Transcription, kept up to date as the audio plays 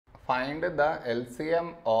Find the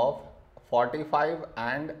LCM of 45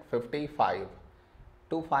 and 55.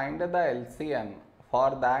 To find the LCM,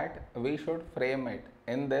 for that we should frame it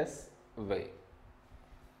in this way.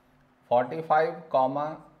 45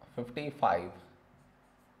 comma 55.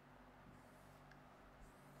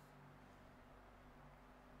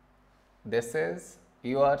 This is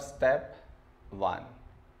your step 1.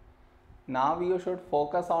 Now you should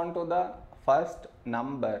focus on to the first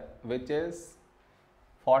number, which is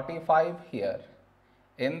 45 here.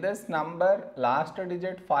 In this number, last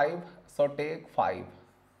digit 5, so take 5.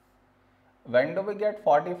 When do we get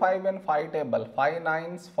 45 in 5 table? 5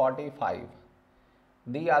 nines 45.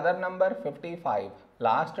 The other number 55,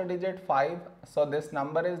 last digit 5, so this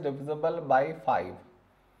number is divisible by 5.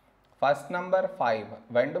 First number 5,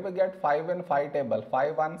 when do we get 5 in 5 table?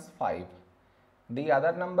 5 ones 5. The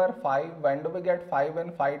other number 5, when do we get 5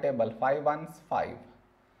 in 5 table? 5 ones 5.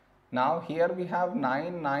 Now here we have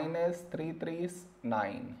 9, 9 is 3 threes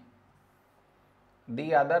 9.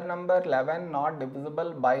 The other number 11 not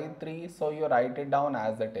divisible by 3, so you write it down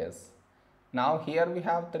as it is. Now here we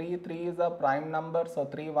have 3, 3 is a prime number, so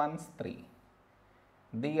 3 ones 3.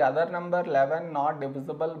 The other number 11 not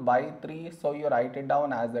divisible by 3, so you write it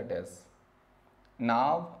down as it is.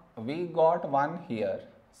 Now we got 1 here,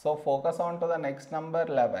 so focus on to the next number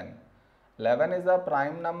 11. 11 is a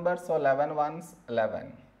prime number, so 11 ones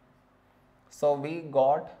 11. So we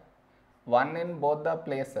got 1 in both the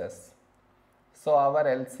places. So our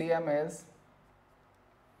LCM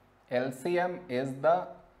is the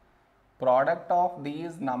product of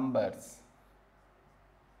these numbers,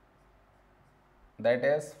 that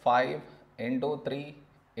is 5 into 3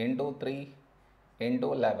 into 3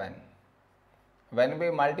 into 11. When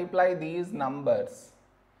we multiply these numbers,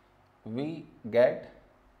 we get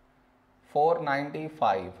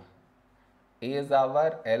 495 is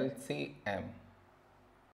our LCM.